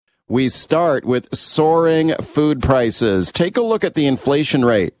We start with soaring food prices. Take a look at the inflation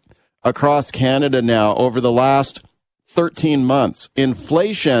rate across Canada now over the last 13 months.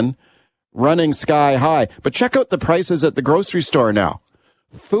 Inflation running sky high. But check out the prices at the grocery store now.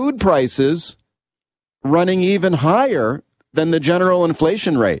 Food prices running even higher than the general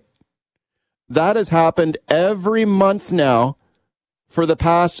inflation rate. That has happened every month now for the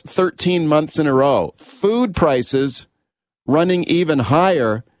past 13 months in a row. Food prices running even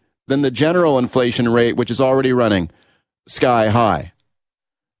higher than the general inflation rate, which is already running sky high.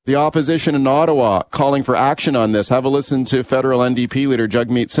 The opposition in Ottawa calling for action on this. Have a listen to federal NDP leader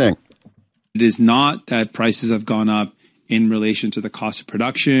Jagmeet Singh. It is not that prices have gone up in relation to the cost of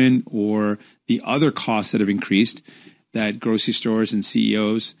production or the other costs that have increased, that grocery stores and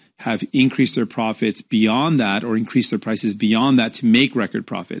CEOs have increased their profits beyond that or increased their prices beyond that to make record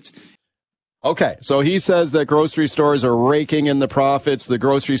profits. Okay, so he says that grocery stores are raking in the profits. The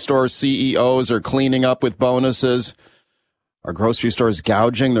grocery store CEOs are cleaning up with bonuses. Are grocery stores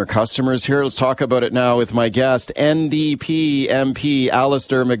gouging their customers here? Let's talk about it now with my guest, NDP MP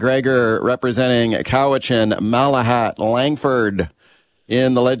Alistair McGregor, representing Cowichan, Malahat, Langford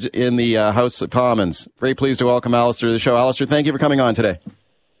in the House of Commons. Very pleased to welcome Alistair to the show. Alistair, thank you for coming on today.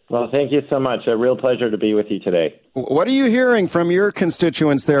 Well, thank you so much. A real pleasure to be with you today. What are you hearing from your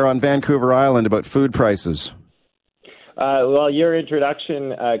constituents there on Vancouver Island about food prices? Well, your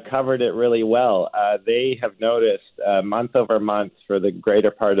introduction covered it really well. They have noticed month over month for the greater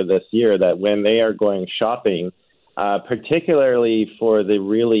part of this year that when they are going shopping, particularly for the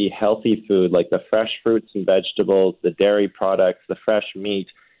really healthy food like the fresh fruits and vegetables, the dairy products, the fresh meat,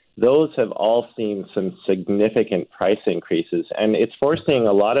 those have all seen some significant price increases. And it's forcing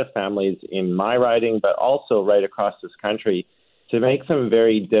a lot of families in my riding, but also right across this country, to make some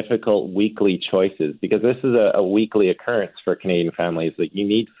very difficult weekly choices, because this is a weekly occurrence for Canadian families, that you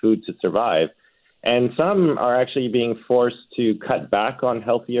need food to survive. And some are actually being forced to cut back on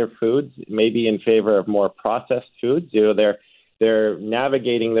healthier foods, maybe in favor of more processed foods. You know, they're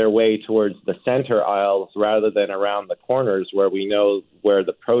navigating their way towards the center aisles rather than around the corners where we know where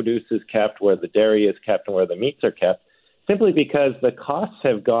the produce is kept, where the dairy is kept, and where the meats are kept, simply because the costs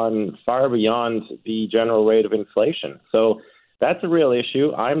have gone far beyond the general rate of inflation. So that's a real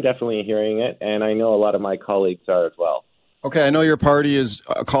issue. I'm definitely hearing it, and I know a lot of my colleagues are as well. Okay, I know your party is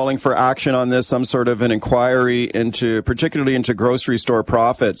calling for action on this, some sort of an inquiry particularly into grocery store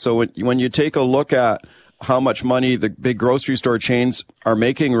profits. So when you take a look at how much money the big grocery store chains are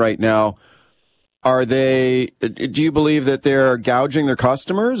making right now, do you believe that they're gouging their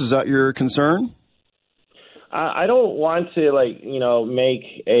customers? Is that your concern? I don't want to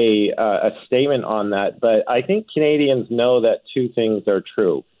make a statement on that, but I think Canadians know that two things are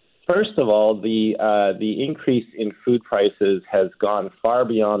true. First of all, the increase in food prices has gone far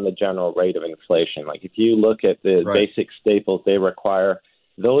beyond the general rate of inflation. Like if you look at the basic staples they require,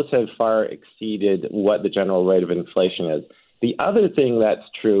 those have far exceeded what the general rate of inflation is. The other thing that's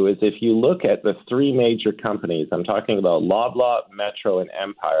true is if you look at the three major companies, I'm talking about Loblaw, Metro, and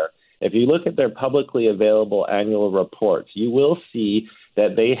Empire, if you look at their publicly available annual reports, you will see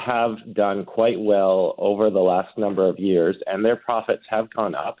that they have done quite well over the last number of years, and their profits have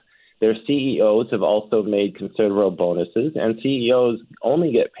gone up. Their CEOs have also made considerable bonuses, and CEOs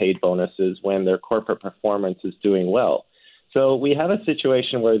only get paid bonuses when their corporate performance is doing well. So we have a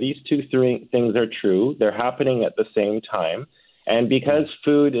situation where these two things are true. They're happening at the same time. And because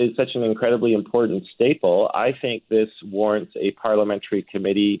food is such an incredibly important staple, I think this warrants a parliamentary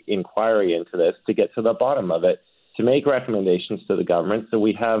committee inquiry into this to get to the bottom of it, to make recommendations to the government so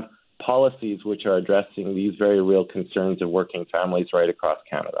we have policies which are addressing these very real concerns of working families right across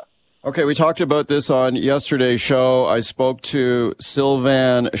Canada. Okay, we talked about this on yesterday's show. I spoke to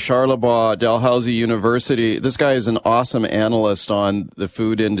Sylvain Charlebois, Dalhousie University. This guy is an awesome analyst on the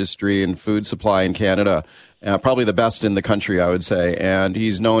food industry and food supply in Canada. Probably the best in the country, I would say. And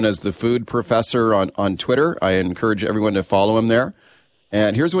he's known as the food professor on Twitter. I encourage everyone to follow him there.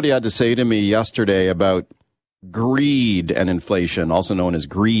 And here's what he had to say to me yesterday about greed and inflation, also known as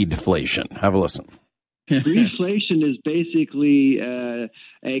greedflation. Have a listen. Greedflation is basically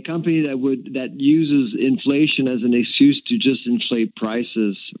a company that uses inflation as an excuse to just inflate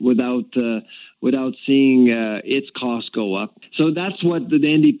prices without seeing its costs go up. So that's what the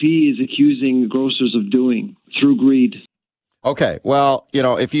NDP is accusing grocers of doing through greed. Okay, well,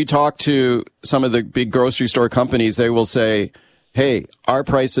 if you talk to some of the big grocery store companies, they will say, hey, our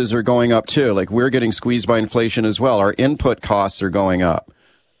prices are going up too. Like, we're getting squeezed by inflation as well. Our input costs are going up.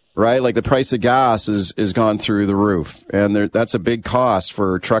 Right? Like the price of gas is gone through the roof. And that's a big cost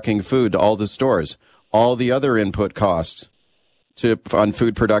for trucking food to all the stores. All the other input costs on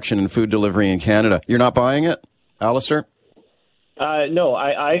food production and food delivery in Canada. You're not buying it, Alistair? No,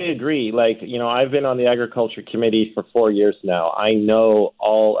 I agree. I've been on the Agriculture Committee for 4 years now. I know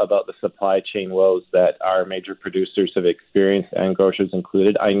all about the supply chain woes that our major producers have experienced, and grocers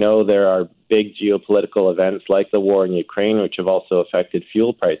included. I know there are big geopolitical events like the war in Ukraine, which have also affected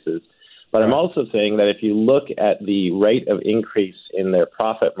fuel prices. But I'm also saying that if you look at the rate of increase in their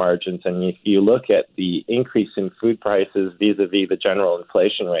profit margins, and if you look at the increase in food prices vis-a-vis the general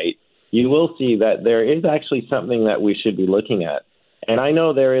inflation rate, you will see that there is actually something that we should be looking at. And I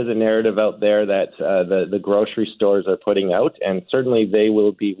know there is a narrative out there that the grocery stores are putting out, and certainly they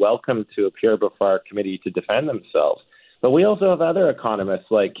will be welcome to appear before our committee to defend themselves. But we also have other economists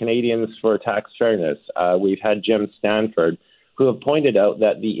like Canadians for Tax Fairness. We've had Jim Stanford, who have pointed out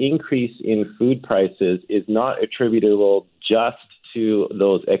that the increase in food prices is not attributable just to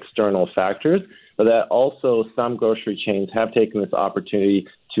those external factors, but that also some grocery chains have taken this opportunity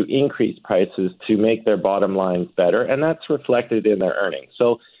to increase prices to make their bottom lines better, and that's reflected in their earnings.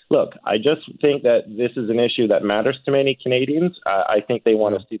 So, look, I just think that this is an issue that matters to many Canadians. I think they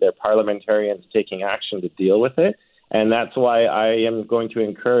want to see their parliamentarians taking action to deal with it, and that's why I am going to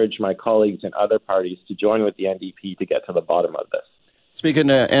encourage my colleagues in other parties to join with the NDP to get to the bottom of this. Speaking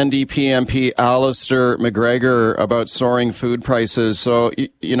to NDP MP Alistair McGregor about soaring food prices. So, the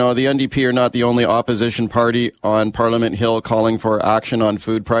NDP are not the only opposition party on Parliament Hill calling for action on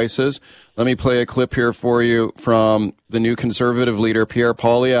food prices. Let me play a clip here for you from the new Conservative leader, Pierre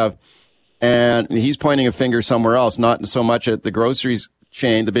Poilievre. And he's pointing a finger somewhere else, not so much at the groceries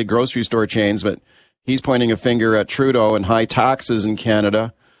chain, the big grocery store chains, but he's pointing a finger at Trudeau and high taxes in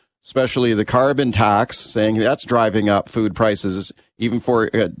Canada, especially the carbon tax, saying that's driving up food prices, even for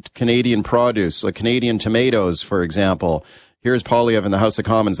Canadian produce, like Canadian tomatoes, for example. Here's Poilievre in the House of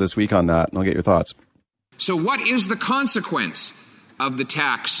Commons this week on that, and I'll get your thoughts. So what is the consequence of the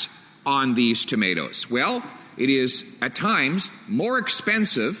tax on these tomatoes? Well, it is at times more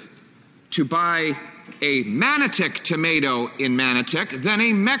expensive to buy a Manotick tomato in Manotick than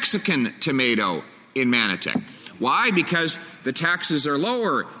a Mexican tomato in Manotick. Why? Because the taxes are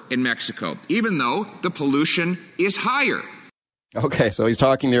lower in Mexico, even though the pollution is higher. Okay, so he's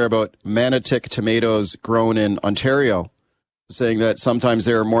talking there about Manotick tomatoes grown in Ontario, saying that sometimes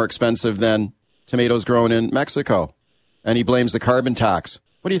they're more expensive than tomatoes grown in Mexico. And he blames the carbon tax.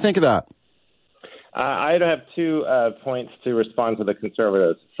 What do you think of that? I have 2 points to respond to the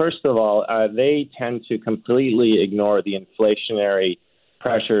Conservatives. First of all, they tend to completely ignore the inflationary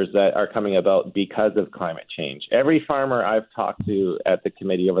pressures that are coming about because of climate change. Every farmer I've talked to at the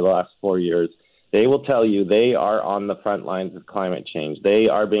committee over the last 4 years, they will tell you they are on the front lines of climate change. They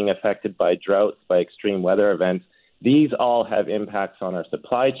are being affected by droughts, by extreme weather events. These all have impacts on our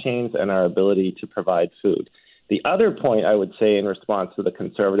supply chains and our ability to provide food. The other point I would say in response to the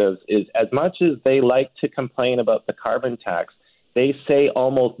Conservatives is as much as they like to complain about the carbon tax, they say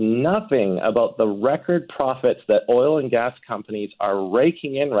almost nothing about the record profits that oil and gas companies are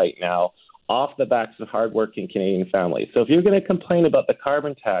raking in right now off the backs of hardworking Canadian families. So if you're going to complain about the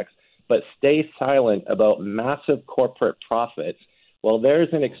carbon tax but stay silent about massive corporate profits, well, there's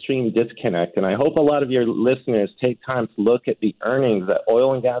an extreme disconnect. And I hope a lot of your listeners take time to look at the earnings that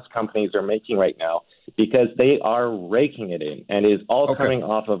oil and gas companies are making right now, because they are raking it in, and it is all coming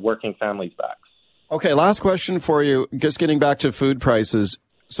off of working families' backs. Okay, last question for you. Just getting back to food prices.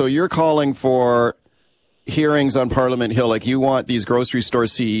 So you're calling for hearings on Parliament Hill, like you want these grocery store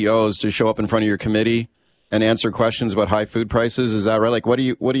CEOs to show up in front of your committee and answer questions about high food prices. Is that right? Like, what are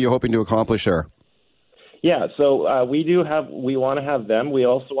you hoping to accomplish there? Yeah, so we want to have them. We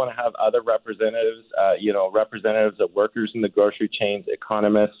also want to have other representatives, representatives of workers in the grocery chains,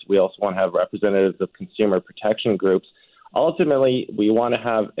 economists. We also want to have representatives of consumer protection groups. Ultimately, we want to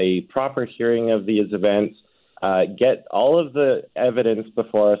have a proper hearing of these events, get all of the evidence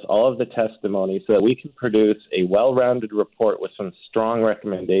before us, all of the testimony, so that we can produce a well-rounded report with some strong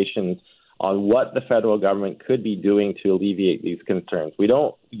recommendations on what the federal government could be doing to alleviate these concerns. We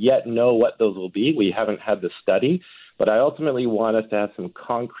don't yet know what those will be. We haven't had the study, but I ultimately want us to have some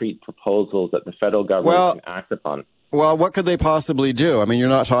concrete proposals that the federal government can act upon. Well, what could they possibly do? I mean, you're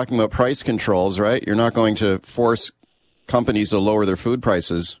not talking about price controls, right? You're not going to force companies to lower their food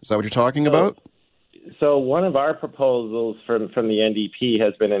prices. Is that what you're talking about? So one of our proposals from the NDP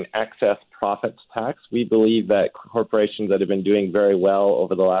has been an excess profits tax. We believe that corporations that have been doing very well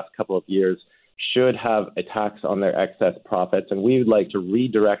over the last couple of years should have a tax on their excess profits, and we would like to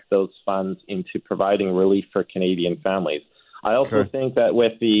redirect those funds into providing relief for Canadian families. I also think that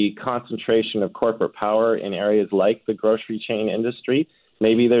with the concentration of corporate power in areas like the grocery chain industry,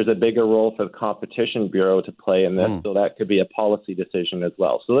 maybe there's a bigger role for the Competition Bureau to play in this, so that could be a policy decision as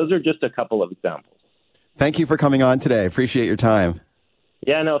well. So those are just a couple of examples. Thank you for coming on today. Appreciate your time.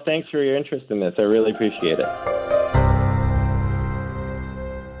 Yeah, no, thanks for your interest in this. I really appreciate it.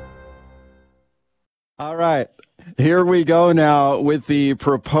 All right. Here we go now with the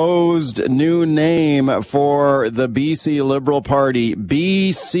proposed new name for the BC Liberal Party,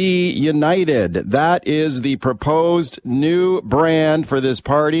 BC United. That is the proposed new brand for this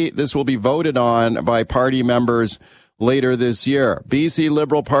party. This will be voted on by party members later this year. BC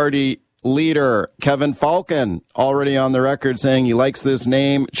Liberal Party leader Kevin Falcon already on the record saying he likes this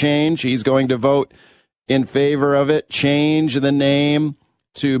name change. He's going to vote in favor of it. Change the name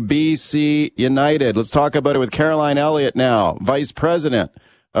to BC United. Let's talk about it with Caroline Elliott now, Vice President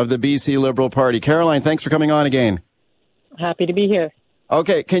of the BC Liberal Party. Caroline, thanks for coming on again. Happy to be here.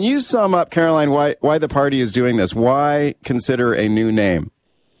 Okay, can you sum up, Caroline, why the party is doing this? Why consider a new name?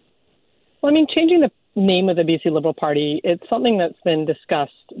 Well, I mean, changing the name of the BC Liberal Party, it's something that's been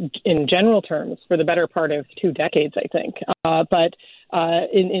discussed in general terms for the better part of 2 decades, I think. But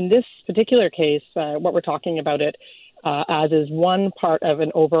in this particular case, what we're talking about it as is one part of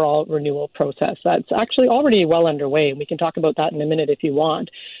an overall renewal process that's actually already well underway. And we can talk about that in a minute if you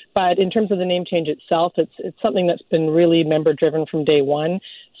want. But in terms of the name change itself, it's something that's been really member-driven from day one.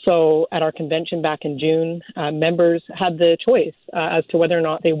 So at our convention back in June, members had the choice as to whether or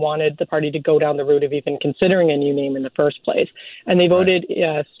not they wanted the party to go down the route of even considering a new name in the first place. And they voted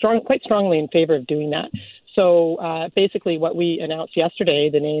quite strongly in favor of doing that. So basically what we announced yesterday,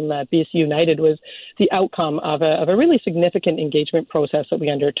 the name BC United, was the outcome of a really significant engagement process that we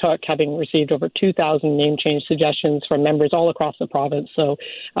undertook, having received over 2,000 name change suggestions from members all across the province. So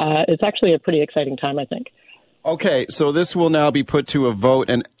it's actually a pretty exciting time, I think. Okay, so this will now be put to a vote,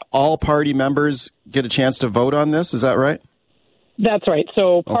 and all party members get a chance to vote on this. Is that right? That's right.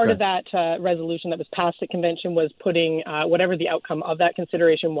 So part of that resolution that was passed at convention was putting whatever the outcome of that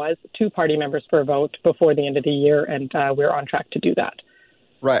consideration was to party members for a vote before the end of the year, and we're on track to do that.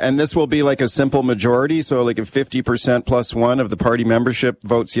 Right, and this will be like a simple majority, so like if 50% plus one of the party membership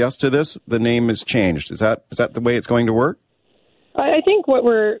votes yes to this, the name is changed. Is that the way it's going to work? I think what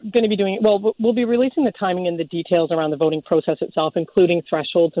we're going to be doing, well, we'll be releasing the timing and the details around the voting process itself, including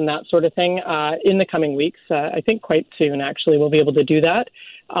thresholds and that sort of thing, in the coming weeks. I think quite soon, actually, we'll be able to do that.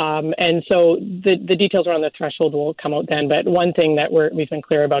 And so the details around the threshold will come out then. But one thing that we've been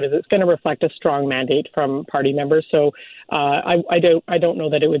clear about is it's going to reflect a strong mandate from party members. So I don't know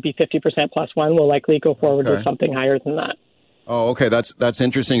that it would be 50% plus one. We'll likely go forward with something higher than that. Oh, okay. That's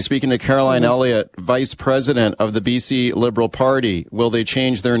interesting. Speaking to Caroline Elliott, Vice President of the BC Liberal Party, will they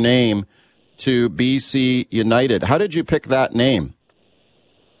change their name to BC United? How did you pick that name?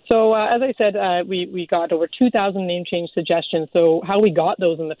 So, as I said, we got over 2,000 name change suggestions. So how we got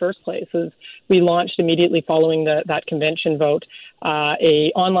those in the first place is we launched immediately following that convention vote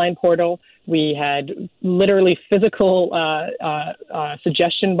a online portal. We had literally physical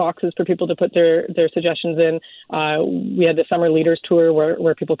suggestion boxes for people to put their suggestions in. We had the Summer Leaders Tour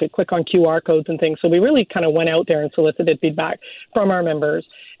where people could click on QR codes and things. So we really kind of went out there and solicited feedback from our members.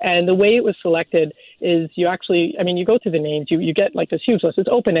 And the way it was selected is you go through the names, you get like this huge list. It's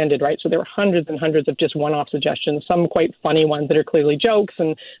open-ended, right? So there were hundreds and hundreds of just one-off suggestions, some quite funny ones that are clearly jokes,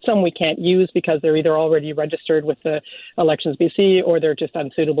 and some we can't use because they're either already registered with the Elections BC or they're just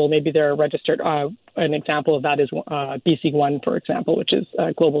unsuitable. Maybe they're registered. An example of that is BC One, for example, which is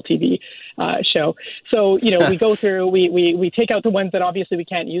a global TV show. So, we go through, we take out the ones that obviously we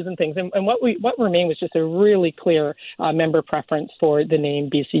can't use and things. And what remained was just a really clear member preference for the name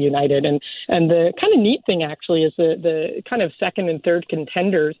BC United. And the kind of neat thing actually is the kind of second and third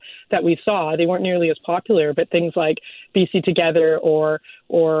contenders that we saw, they weren't nearly as popular, but things like BC Together or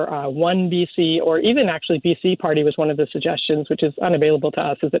One BC, or even actually BC Party was one of the suggestions, which is unavailable to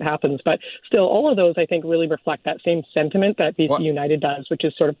us as it happens. But still, all of those, I think, really reflect that same sentiment that BC United does, which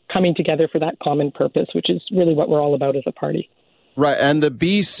is sort of coming together for that common purpose, which is really what we're all about as a party. Right. And the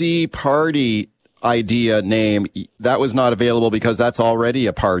BC Party idea name, that was not available because that's already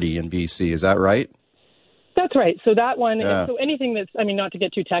a party in BC. Is that right? That's right. So that one, so anything that's, not to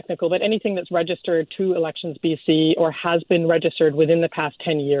get too technical, but anything that's registered to Elections BC or has been registered within the past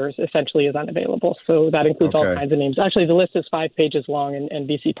 10 years essentially is unavailable. So that includes all kinds of names. Actually, the list is 5 pages long, and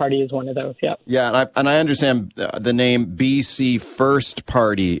BC Party is one of those. Yeah. Yeah, and I understand the name BC First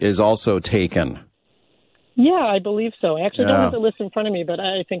Party is also taken. Yeah, I believe so. I actually don't have the list in front of me, but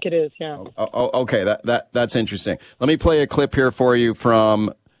I think it is, yeah. Okay, that's interesting. Let me play a clip here for you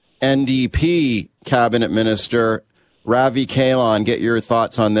from NDP Cabinet Minister Ravi Kahlon. Get your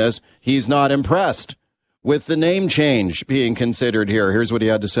thoughts on this. He's not impressed With the name change being considered here, here's what he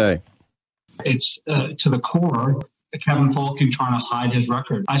had to say. It's to the core Kevin Falcon trying to hide his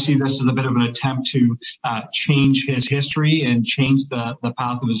record. I see this as a bit of an attempt to change his history and change the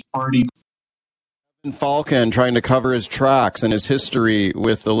path of his party. Falcon trying to cover his tracks and his history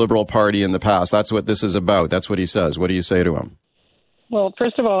with the Liberal Party in the past. That's what this is about. That's what he says. What do you say to him? Well,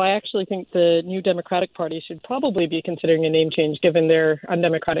 first of all, I actually think the new Democratic Party should probably be considering a name change given their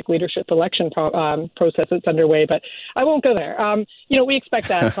undemocratic leadership election process that's underway, but I won't go there. We expect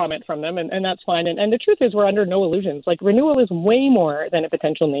that comment from them, and that's fine. And the truth is we're under no illusions. Like, renewal is way more than a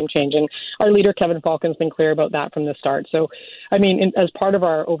potential name change, and our leader, Kevin Falcon's been clear about that from the start. So, as part of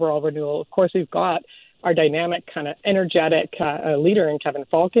our overall renewal, of course, we've got our dynamic, kind of energetic leader in Kevin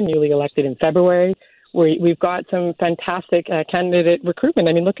Falcon, newly elected in February. We've got some fantastic candidate recruitment.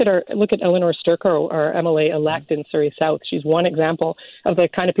 Look at Eleanor Sturko, our MLA-elect in Surrey South. She's one example of the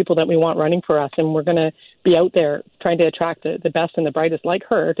kind of people that we want running for us, and we're going to be out there trying to attract the best and the brightest like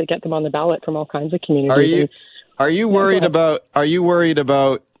her to get them on the ballot from all kinds of communities. Are you worried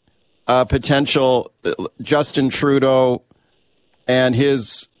about potential Justin Trudeau and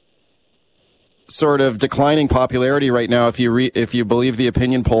his sort of declining popularity right now? If you believe the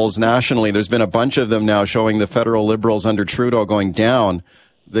opinion polls nationally, there's been a bunch of them now showing the federal Liberals under Trudeau going down,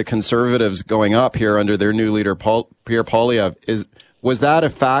 the Conservatives going up here under their new leader, Pierre Poilievre. Was that a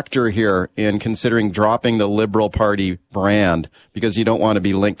factor here in considering dropping the Liberal Party brand because you don't want to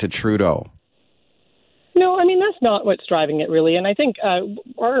be linked to Trudeau? No, that's not what's driving it, really. And I think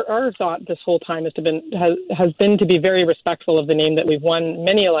our thought this whole time has been to be very respectful of the name that we've won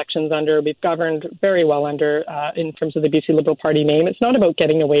many elections under. We've governed very well under in terms of the BC Liberal Party name. It's not about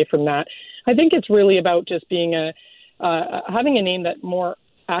getting away from that. I think it's really about just being having a name that more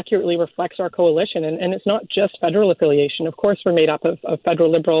accurately reflects our coalition. And it's not just federal affiliation. Of course, we're made up of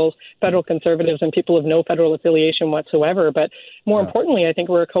federal Liberals, federal Conservatives, and people of no federal affiliation whatsoever. But more importantly, I think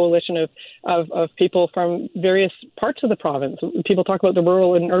we're a coalition of people from various parts of the province. People talk about the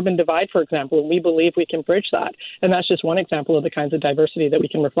rural and urban divide, for example, and we believe we can bridge that. And that's just one example of the kinds of diversity that we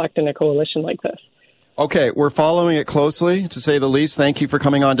can reflect in a coalition like this. Okay, we're following it closely, to say the least. Thank you for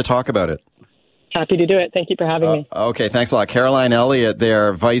coming on to talk about it. Happy to do it. Thank you for having me. Okay, thanks a lot. Caroline Elliott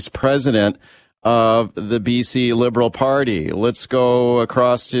there, Vice President of the BC Liberal Party. Let's go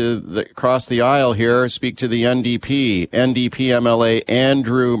across the aisle here, speak to the NDP MLA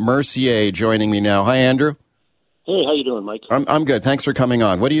Andrew Mercier joining me now. Hi, Andrew. Hey, how you doing, Mike? I'm good. Thanks for coming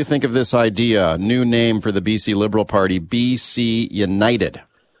on. What do you think of this idea, new name for the BC Liberal Party, BC United?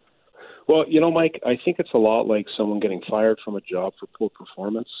 Well, Mike, I think it's a lot like someone getting fired from a job for poor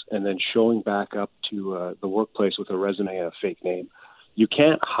performance and then showing back up to the workplace with a resume and a fake name. You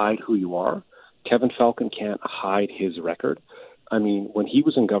can't hide who you are. Kevin Falcon can't hide his record. When he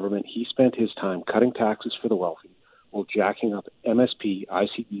was in government, he spent his time cutting taxes for the wealthy while jacking up MSP,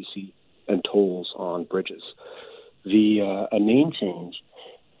 ICBC, and tolls on bridges. A name change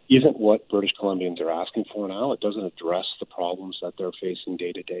isn't what British Columbians are asking for now. It doesn't address the problems that they're facing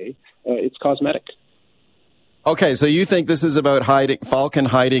day to day. It's cosmetic. Okay, so you think this is about Falcon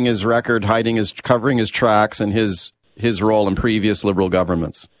hiding his record, covering his tracks, and his role in previous Liberal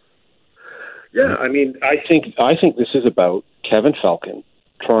governments? Yeah, I think this is about Kevin Falcon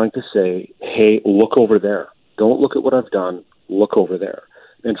trying to say, hey, look over there. Don't look at what I've done. Look over there.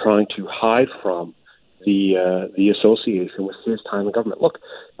 And trying to hide from the association with his time in government. Look,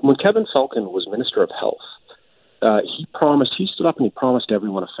 when Kevin Falcon was Minister of Health, he stood up and he promised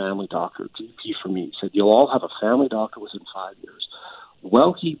everyone a family doctor, GP for me. He said, you'll all have a family doctor within 5 years.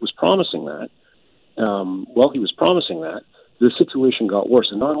 While he was promising that, the situation got worse.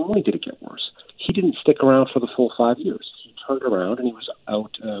 And not only did it get worse, he didn't stick around for the full 5 years. He turned around and he was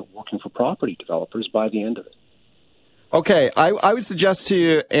out working for property developers by the end of it. Okay, I would suggest to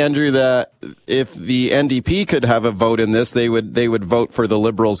you, Andrew, that if the NDP could have a vote in this, they would vote for the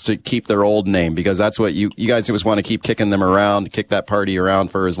Liberals to keep their old name, because that's what you guys just want to keep kicking them around, kick that party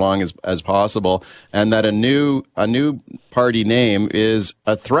around for as long as possible, and that a new party name is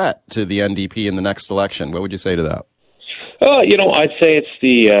a threat to the NDP in the next election. What would you say to that? I'd say it's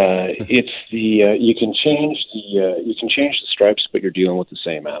you can change the stripes, but you're dealing with the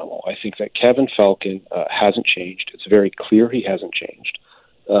same animal. I think that Kevin Falcon hasn't changed. It's very clear he hasn't changed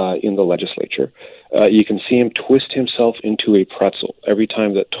in the legislature. You can see him twist himself into a pretzel every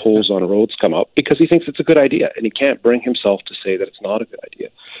time that tolls on roads come up because he thinks it's a good idea, and he can't bring himself to say that it's not a good idea.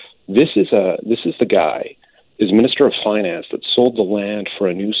 This is the guy, is Minister of Finance, that sold the land for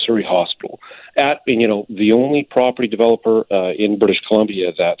a new Surrey hospital at, the only property developer in British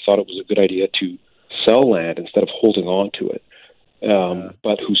Columbia that thought it was a good idea to sell land instead of holding on to it,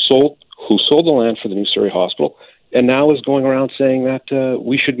 but who who sold the land for the new Surrey Hospital, and now is going around saying that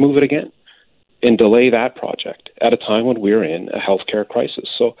we should move it again and delay that project at a time when we're in a healthcare crisis.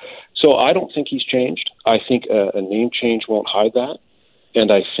 So I don't think he's changed. I think a name change won't hide that. And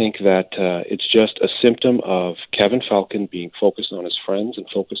I think that it's just a symptom of Kevin Falcon being focused on his friends and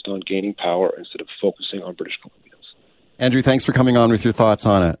focused on gaining power instead of focusing on British Columbians. Andrew, thanks for coming on with your thoughts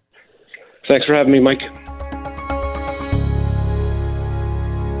on it. Thanks for having me, Mike.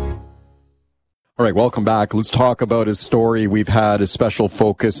 All right, welcome back. Let's talk about a story we've had a special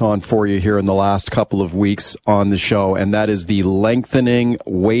focus on for you here in the last couple of weeks on the show, and that is the lengthening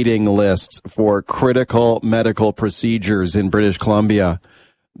waiting lists for critical medical procedures in British Columbia.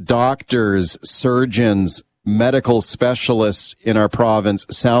 Doctors, surgeons, medical specialists in our province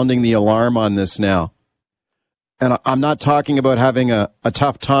sounding the alarm on this now. And I'm not talking about having a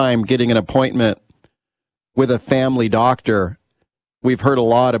tough time getting an appointment with a family doctor. We've heard a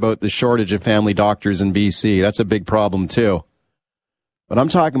lot about the shortage of family doctors in BC. That's a big problem too. But I'm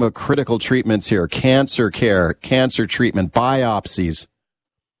talking about critical treatments here, cancer care, cancer treatment, biopsies,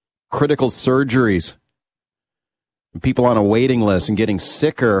 critical surgeries, and people on a waiting list and getting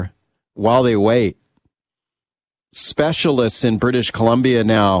sicker while they wait. Specialists in British Columbia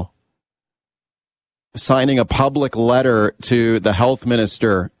now signing a public letter to the health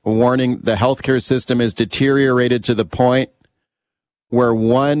minister warning the healthcare system is deteriorated to the point where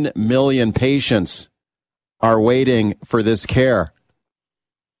 1 million patients are waiting for this care.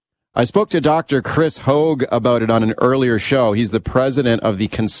 I spoke to Dr. Chris Hogue about it on an earlier show. He's the president of the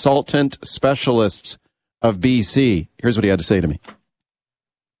Consultant Specialists of BC. Here's what he had to say to me.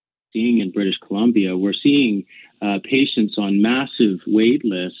 Seeing in British Columbia, we're seeing patients on massive wait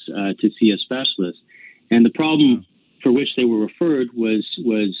lists to see a specialist. And the problem for which they were referred was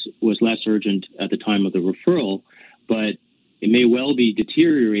less urgent at the time of the referral, but it may well be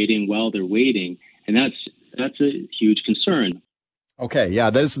deteriorating while they're waiting, and that's a huge concern. Okay, yeah,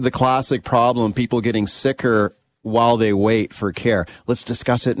 this is the classic problem, people getting sicker while they wait for care. Let's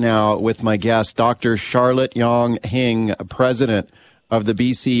discuss it now with my guest, Dr. Charlotte Yong-Hing, president of the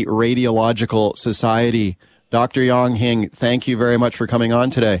BC Radiological Society. Dr. Yong-Hing, thank you very much for coming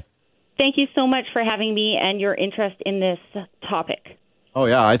on today. Thank you so much for having me and your interest in this topic. Oh,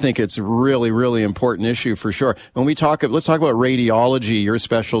 yeah, I think it's a really, really important issue for sure. When we talk, let's talk about radiology, your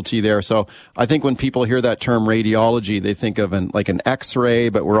specialty there. So I think when people hear that term radiology, they think of an X-ray,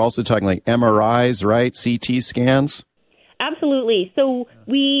 but we're also talking like MRIs, right? CT scans? Absolutely. So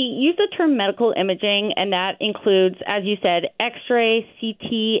we use the term medical imaging, and that includes, as you said, X-ray,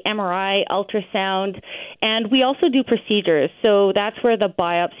 CT, MRI, ultrasound, and we also do procedures. So that's where the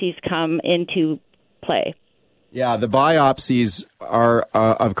biopsies come into play. Yeah, the biopsies are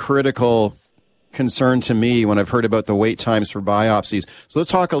of critical concern to me when I've heard about the wait times for biopsies. So let's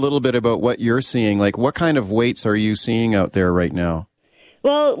talk a little bit about what you're seeing. Like, what kind of waits are you seeing out there right now?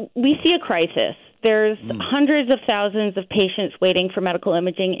 Well, we see a crisis. There's hundreds of thousands of patients waiting for medical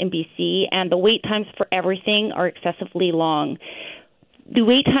imaging in BC, and the wait times for everything are excessively long. The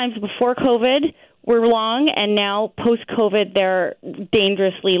wait times before COVID were long, and now post-COVID, they're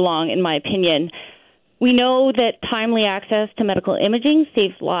dangerously long, in my opinion. We know that timely access to medical imaging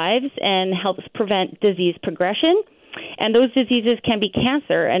saves lives and helps prevent disease progression. And those diseases can be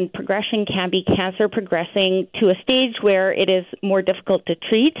cancer, and progression can be cancer progressing to a stage where it is more difficult to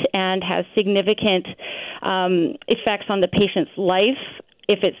treat and has significant effects on the patient's life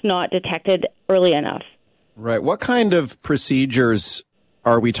if it's not detected early enough. Right. What kind of procedures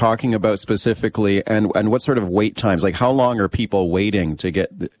are we talking about specifically, and what sort of wait times? Like, how long are people waiting to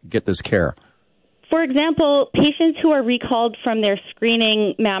get this care? For example, patients who are recalled from their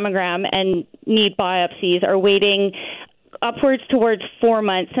screening mammogram and need biopsies are waiting upwards towards 4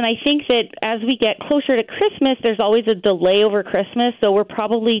 months. And I think that as we get closer to Christmas, there's always a delay over Christmas, so we're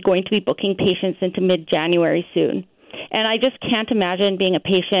probably going to be booking patients into mid-January soon. And I just can't imagine being a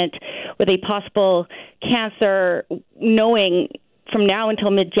patient with a possible cancer knowing from now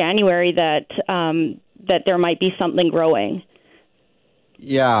until mid-January that there might be something growing.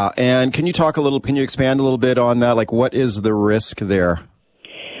 Yeah, and can you expand a little bit on that? Like, what is the risk there?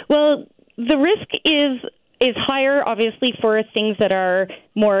 Well, the risk is higher, obviously, for things that are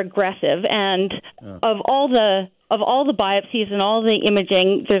more aggressive. And of all the biopsies and all the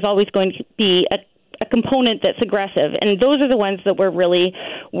imaging, there's always going to be a component that's aggressive. And those are the ones that we're really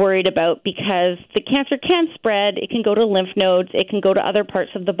worried about, because the cancer can spread. It can go to lymph nodes. It can go to other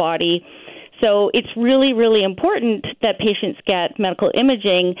parts of the body. So it's really, really important that patients get medical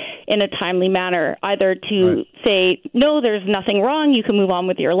imaging in a timely manner, either to say, no, there's nothing wrong, you can move on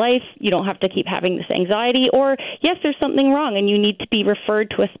with your life, you don't have to keep having this anxiety, or yes, there's something wrong and you need to be referred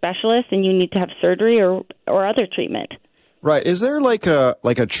to a specialist and you need to have surgery or other treatment. Right. Is there like a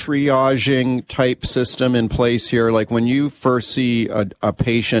triaging type system in place here? Like when you first see a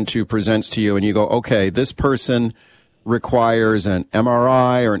patient who presents to you and you go, okay, this person requires an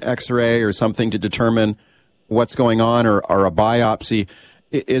MRI or an X-ray or something to determine what's going on, or a biopsy.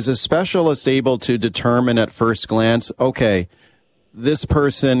 Is a specialist able to determine at first glance, okay, this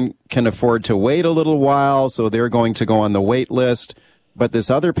person can afford to wait a little while, so they're going to go on the wait list, but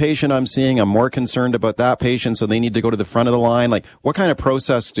this other patient I'm seeing, I'm more concerned about that patient, so they need to go to the front of the line? Like, what kind of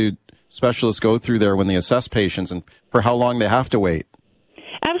process do specialists go through there when they assess patients, and for how long they have to wait?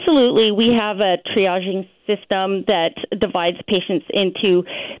 Absolutely. We have a triaging system that divides patients into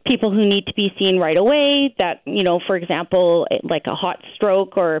people who need to be seen right away, that, for example, like a hot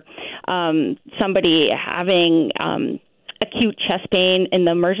stroke or somebody having acute chest pain in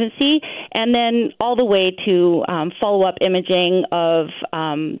the emergency, and then all the way to follow-up imaging of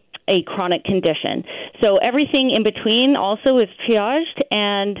a chronic condition. So everything in between also is triaged,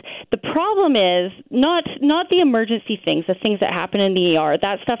 and the problem is not the emergency things, the things that happen in the ER.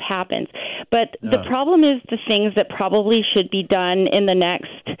 That stuff happens. But the problem is the things that probably should be done in the next,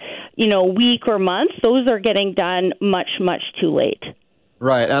 week or month. Those are getting done much, much too late.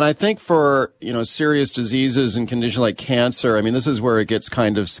 Right. And I think for, serious diseases and conditions like cancer, I mean, this is where it gets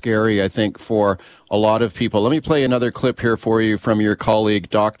kind of scary, I think, for a lot of people. Let me play another clip here for you from your colleague,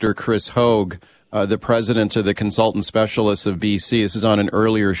 Dr. Chris Hogue, the president of the Consultant Specialists of BC. This is on an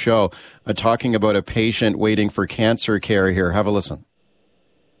earlier show, talking about a patient waiting for cancer care here. Have a listen.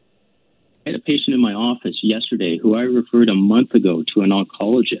 I had a patient in my office yesterday who I referred a month ago to an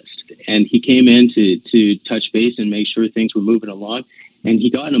oncologist, and he came in to touch base and make sure things were moving along. And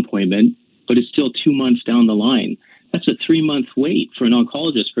he got an appointment, but it's still 2 months down the line. That's a 3-month wait for an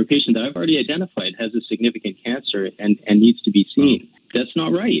oncologist for a patient that I've already identified has a significant cancer and needs to be seen. That's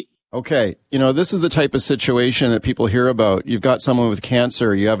not right. Okay. This is the type of situation that people hear about. You've got someone with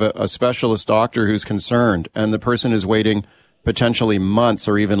cancer. You have a specialist doctor who's concerned, and the person is waiting potentially months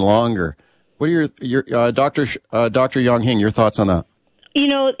or even longer. What are your Dr. Yong-Hing, your thoughts on that?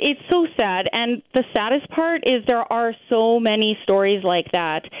 It's so sad. And the saddest part is there are so many stories like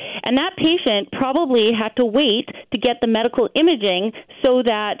that. And that patient probably had to wait to get the medical imaging so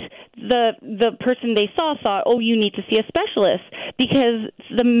that the person they saw thought, oh, you need to see a specialist, because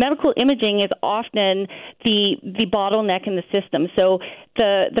the medical imaging is often the bottleneck in the system. So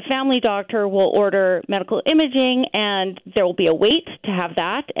the family doctor will order medical imaging, and there will be a wait to have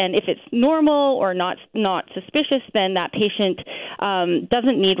that. And if it's normal or not suspicious, then that patient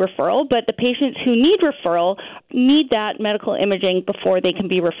doesn't need referral. But the patients who need referral need that medical imaging before they can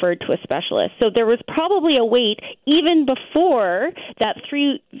be referred to a specialist. So there was probably a wait even before that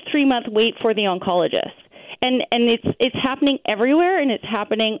three-month wait for the oncologist. And it's happening everywhere, and it's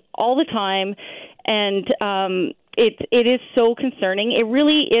happening all the time. And it is so concerning. It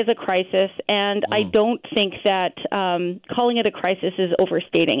really is a crisis, and I don't think that calling it a crisis is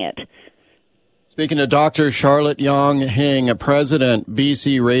overstating it. Speaking to Dr. Charlotte Yong-Hing, President,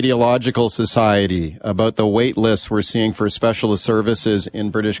 BC Radiological Society, about the wait lists we're seeing for specialist services in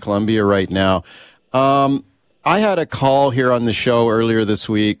British Columbia right now. I had a call here on the show earlier this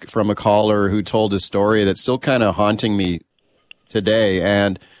week from a caller who told a story that's still kind of haunting me today.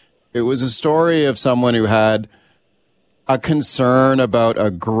 And it was a story of someone who had a concern about a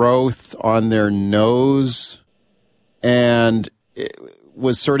growth on their nose, and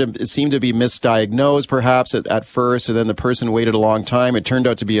it seemed to be misdiagnosed perhaps at first, and then the person waited a long time. It turned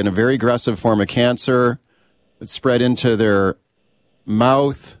out to be a very aggressive form of cancer. It spread into their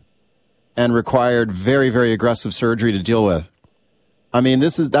mouth and required very, very aggressive surgery to deal with. I mean,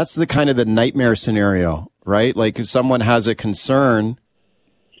 that's the kind of the nightmare scenario, right? Like if someone has a concern,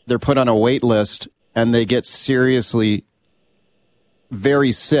 they're put on a wait list and they get seriously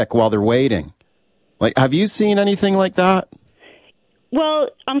very sick while they're waiting. Like, have you seen anything like that? Well,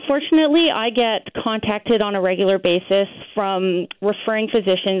 unfortunately, I get contacted on a regular basis from referring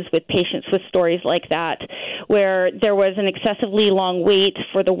physicians with patients with stories like that, where there was an excessively long wait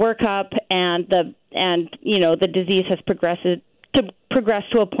for the workup, and the disease has progressed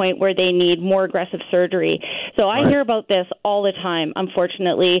to a point where they need more aggressive surgery. So I hear about this all the time,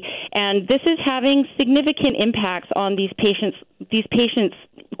 unfortunately, and this is having significant impacts on these patients'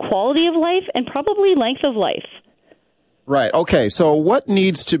 quality of life and probably length of life. Right. Okay. So what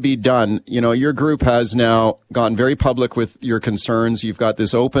needs to be done? You know, your group has now gone very public with your concerns. You've got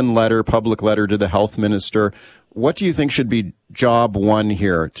this open letter, public letter to the health minister. What do you think should be job one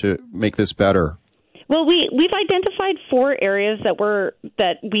here to make this better? Well, we've identified 4 areas that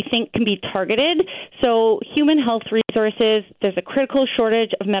we think can be targeted. So human health resources, there's a critical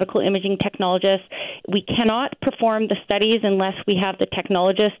shortage of medical imaging technologists. We cannot perform the studies unless we have the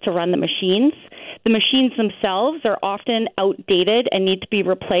technologists to run the machines. The machines themselves are often outdated and need to be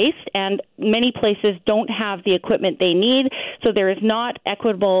replaced, and many places don't have the equipment they need, so there is not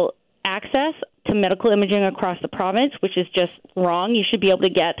equitable access to medical imaging across the province, which is just wrong. You should be able to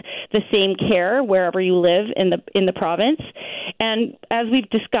get the same care wherever you live in the province. And as we've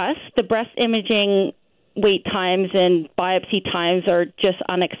discussed, the breast imaging wait times and biopsy times are just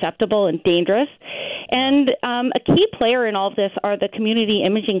unacceptable and dangerous. And a key player in all of this are the community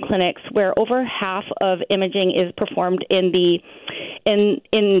imaging clinics, where over half of imaging is performed in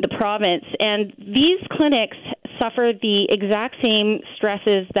the province. And these clinics suffer the exact same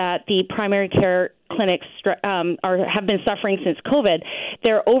stresses that the primary care clinics have been suffering since COVID.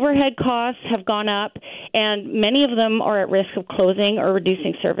 Their overhead costs have gone up, and many of them are at risk of closing or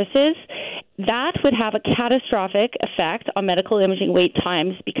reducing services. That would have a catastrophic effect on medical imaging wait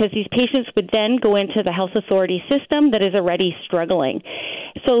times, because these patients would then go into the health authority system that is already struggling.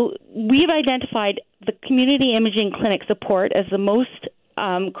 So we've identified the community imaging clinic support as the most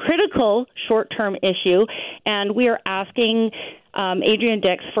critical short-term issue, and we are asking Adrian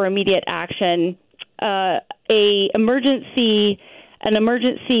Dix for immediate action. An emergency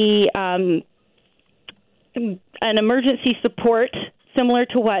support similar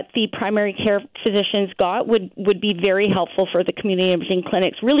to what the primary care physicians got would be very helpful for the community imaging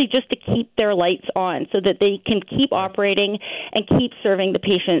clinics, really just to keep their lights on so that they can keep operating and keep serving the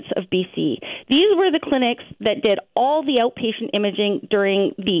patients of BC. These were the clinics that did all the outpatient imaging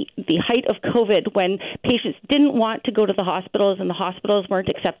during the height of COVID, when patients didn't want to go to the hospitals and the hospitals weren't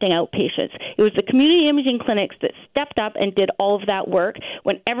accepting outpatients. It was the community imaging clinics that stepped up and did all of that work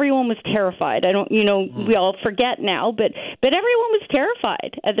when everyone was terrified. We all forget now, but everyone was terrified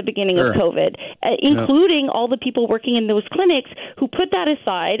at the beginning of COVID, including all the people working in those clinics who put that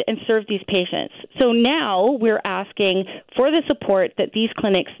aside and served these patients. So now we're asking for the support that these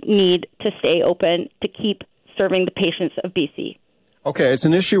clinics need to stay open to keep serving the patients of BC. Okay, it's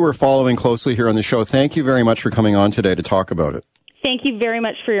an issue we're following closely here on the show. Thank you very much for coming on today to talk about it. Thank you very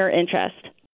much for your interest.